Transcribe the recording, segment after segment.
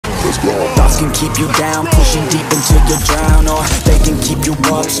Thoughts can keep you down, pushing deep until you drown, or they can keep you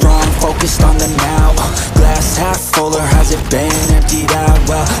up strong, focused on the now. Glass half full, or has it been emptied out?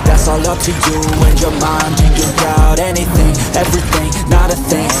 Well, that's all up to you and your mind. You can doubt anything, everything, not a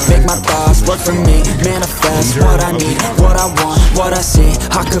thing. Make my thoughts work for me, manifest what I need, what I want, what I see.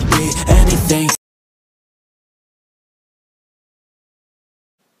 I could be anything.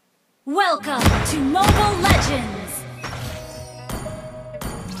 Welcome to Mobile Legends!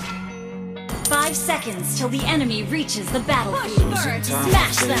 5 seconds till the enemy reaches the battlefield.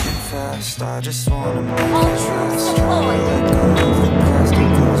 Smash them! Fast, I just wanna move All troops deployed!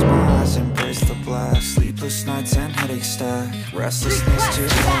 Close my eyes, embrace the blast. Sleepless nights and headache stack. Restlessness to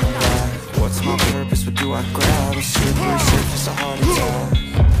come back. What's my purpose, what do I grab? A slippery surface, a heart attack.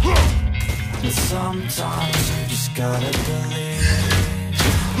 And sometimes you just gotta believe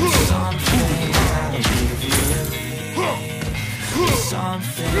something that'll give you relief.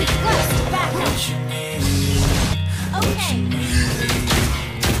 Something what you need. Okay.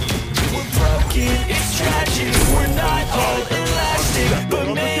 We're broken, it's tragic. We're not all elastic, but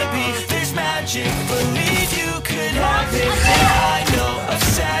maybe there's magic. Believe you could have it. And I know of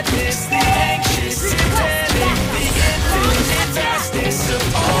sadness, the anxious and panic, the infinite vastness of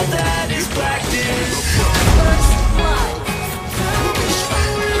all that is blackness. First blood!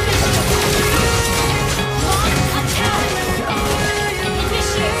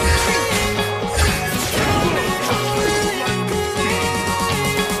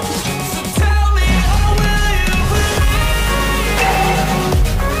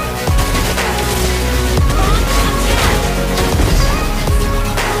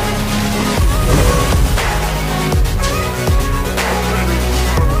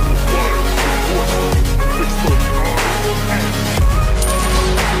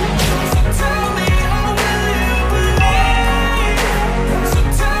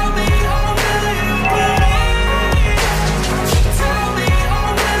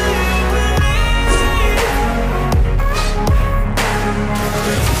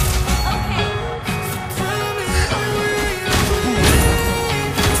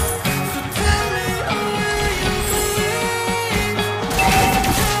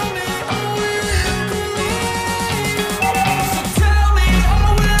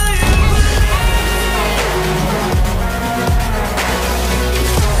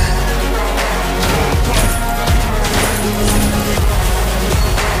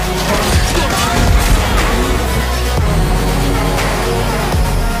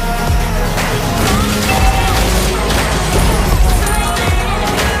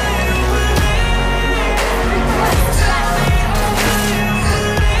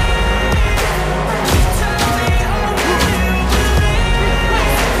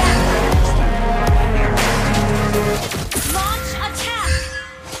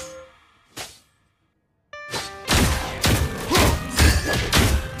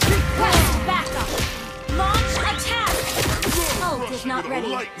 Not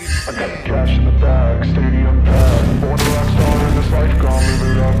ready. I got the cash in the bag, stadium packed. Born a rock star in this life, gone live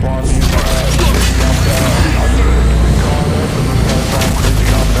it up on these pads. Baby, I'm bad. I do it to be caught up in the sense I'm crazy,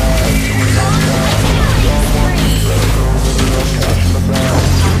 I'm bad. Doing I'm bad. Don't want me, let it go, live it up, cash in the bag.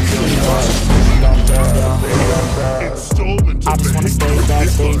 Baby, I'm bad. Baby, I'm bad. I just wanna stay back,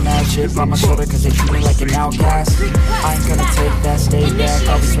 stay mad, chip on my shoulder cause they treat me like an outcast. I ain't gonna take that, stay back,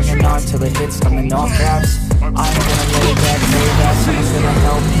 I'll be swinging on till the hits coming off caps. I ain't gonna lay back, lay back, someone's gonna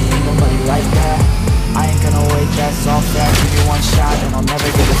help me, ain't nobody like that. I ain't gonna wait, that's all fact, give me one shot and I'll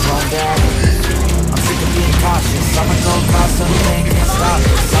never get it thrown back. I'm sick of being cautious, I'ma go cause something, can't stop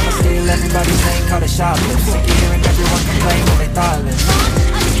this. I'ma steal everybody's name, call it shoplift. Sick of hearing everyone complain when they thoughtless.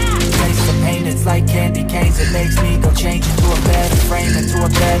 Taste the pain, it's like candy canes. It makes me go change into a better frame, into a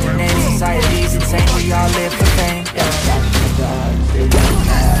better name. Society's insane, we all live for fame.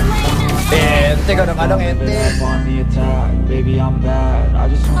 Ente, kadang-kadang ente. On the attack, baby I'm bad. I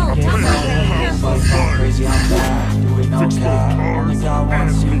just wanna get mad. Like I'm crazy, I'm bad. Do it no cap. Only got one,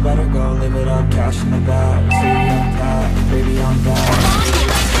 so you better go live it up. Cash in the bag, baby I'm bad. Baby I'm bad. Only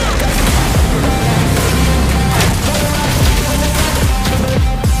got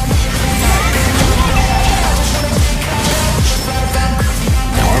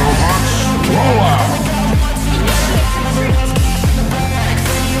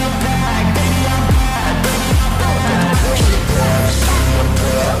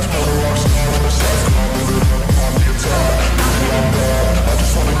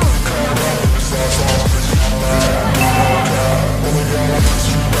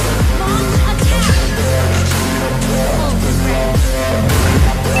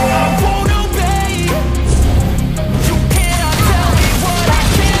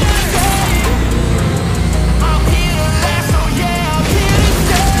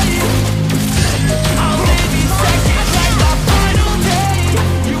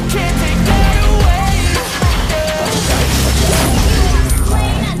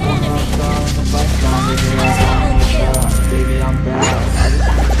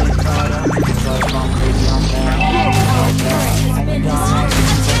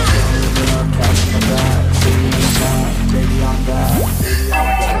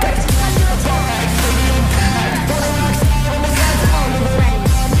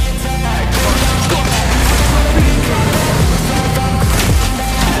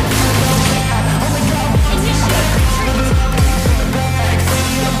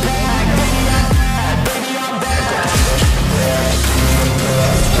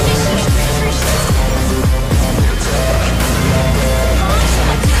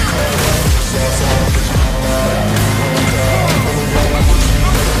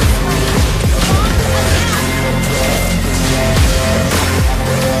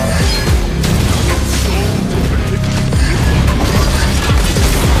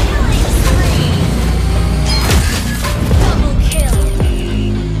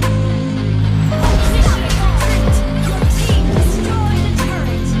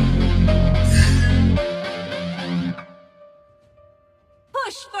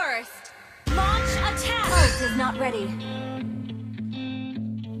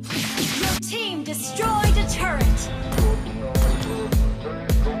team destroyed a turret.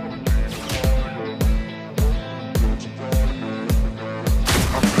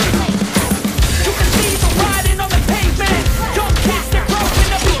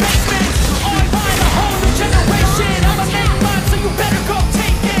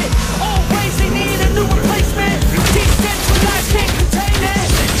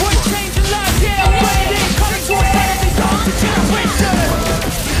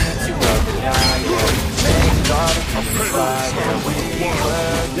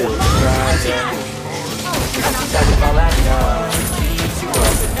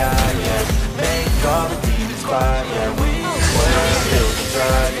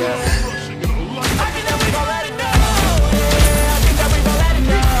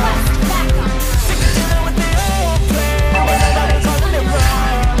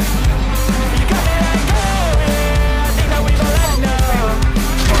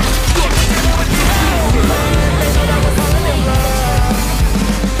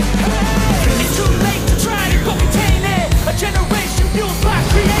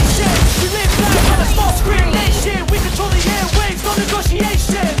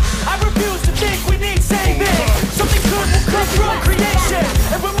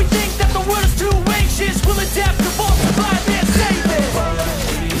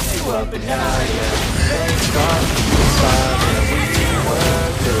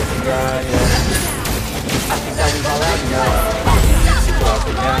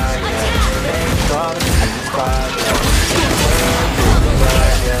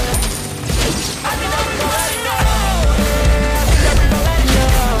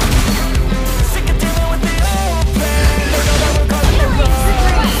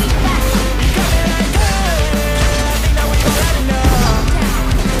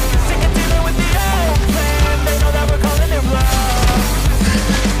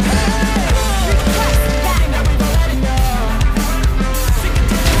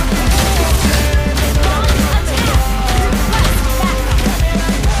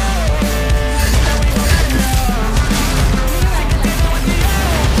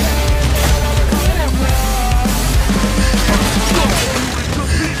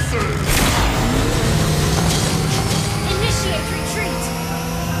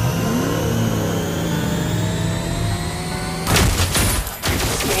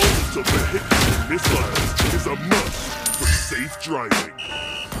 Is a must for safe driving.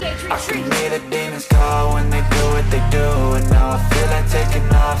 I can hear the demons call when they do what they do. And now I feel like taking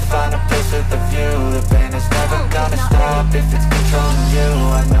off, find a place with a view. The pain is never gonna stop if it's controlling you.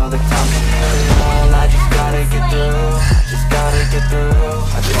 I know the time can heal it all, I just gotta get through. Just gotta get through,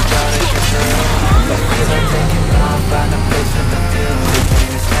 I just gotta get through. I feel like taking off, find a place with a view. The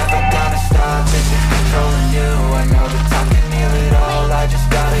pain is never gonna stop if it's controlling you. I know the time can heal it all, I just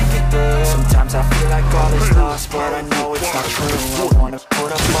gotta get through. Sometimes I feel like all is lost, but I know it's not true. I wanna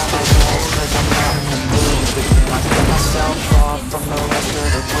put up all my walls, cause I'm not in the mood. But then I cut myself off from the rest of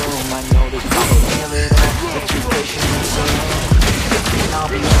the room. I know that I can heal it all, but you're patient and soon. And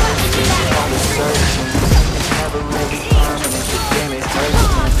I'll be honest, with all the searching, it's never really permanent, but damn it hurts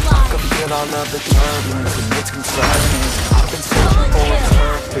me. I can feel all of the turbulence and it's concerning. I've been searching for a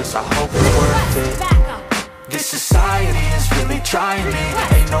purpose, I hope it's worth it. This society is really trying me.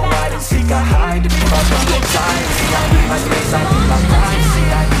 Ain't no hide and seek, I hide to be my own anxiety. I need my space, I need my privacy.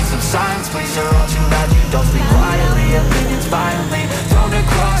 I need some silence, please, or all too loud. You don't speak quietly, opinions violently thrown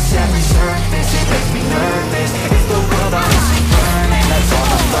across every surface. It makes me nervous. It's the world honestly burning, that's all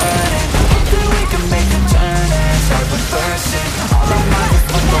I'm learning. Hopefully we can make a turn and start reversing. All our minds is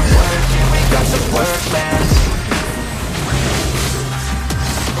put the work in, we got some work, man.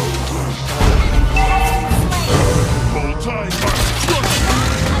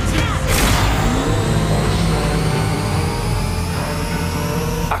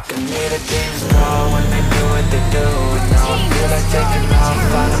 I can hear the demons call when they do what they do. And now I feel like taking off,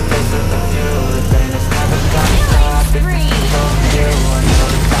 find a place with a view. The pain is never gonna stop if it's controlling you. I know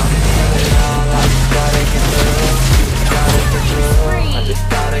the time can heal it all, I just gotta get through. Gotta get through, I just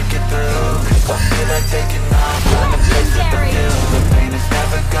gotta get through. Cause I feel like taking off, find a place with a view. The pain is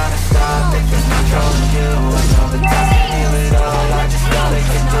never gonna stop if it's controlling you. I know the time can heal it all, I just gotta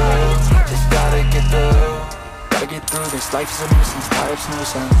get through. Just gotta get through. Gotta get through this, life is a nuisance, life's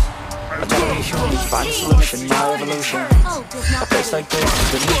nuisance. I try to be human, find a solution, my evolution. A place like this is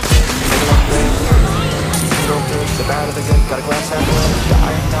the new thing, take a long break. You go through the bad or the good, gotta glance at the look.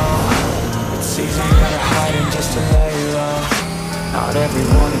 I know, it's easy to hide and just to lay low. Not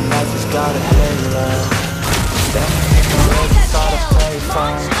everyone in life has got a halo. Standing in the road, it's all to play for.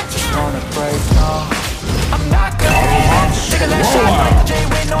 Just wanna break, no. I'm not gonna be hot, take a last shot like the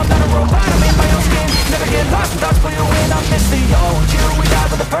J-Way, no I'm not a robot, I'm in my own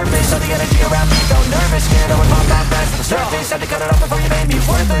started off before you made me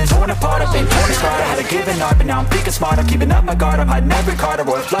worthless. Torn apart, I've been torn apart. I had a given art, but now I'm thinking smart. I'm keeping up my guard, I'm hiding every card. I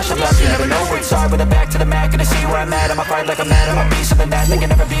wore a flush of love, you never know where it's hard. With a back to the mat, gonna see where I'm at. I'ma fight like I'm mad, I'ma be something that they can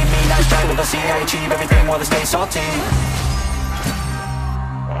never be me. Nice try, but they'll see I achieve everything while they stay salty.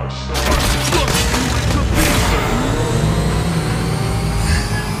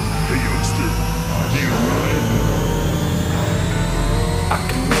 I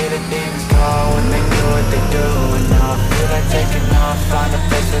committed demons call when they do what they do. And now I feel like taking off, find a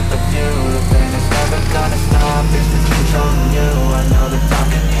place with a view. The pain is never gonna stop, it's just controlling you. I know that time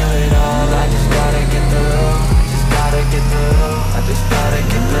can heal it all, I just gotta get through. Just gotta get through, I just gotta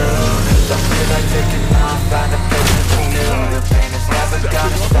get through. Cause I feel like taking off, find a place with a view. The pain is never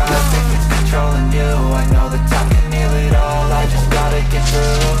gonna stop, if it's controlling you. I know that time can heal it all, I just gotta get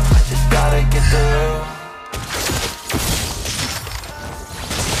through. I just gotta get through.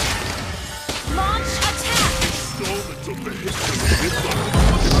 Launch attack!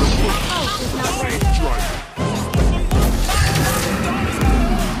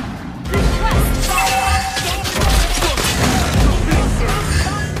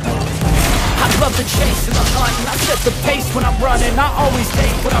 I love the chase and the hunt, and I set the pace when I'm running. I always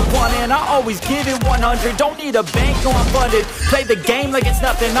take what I want and I always give it 100. Don't need a bank, no I'm funded. Play the game like it's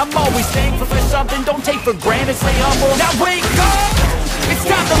nothing. I'm always thankful for something. Don't take for granted, stay humble. Now wake up! It's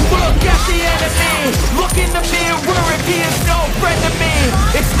time to look at the enemy. Look in the mirror if he is no friend to me.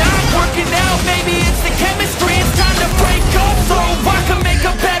 It's not working out, maybe it's the chemistry. It's time to break up so I can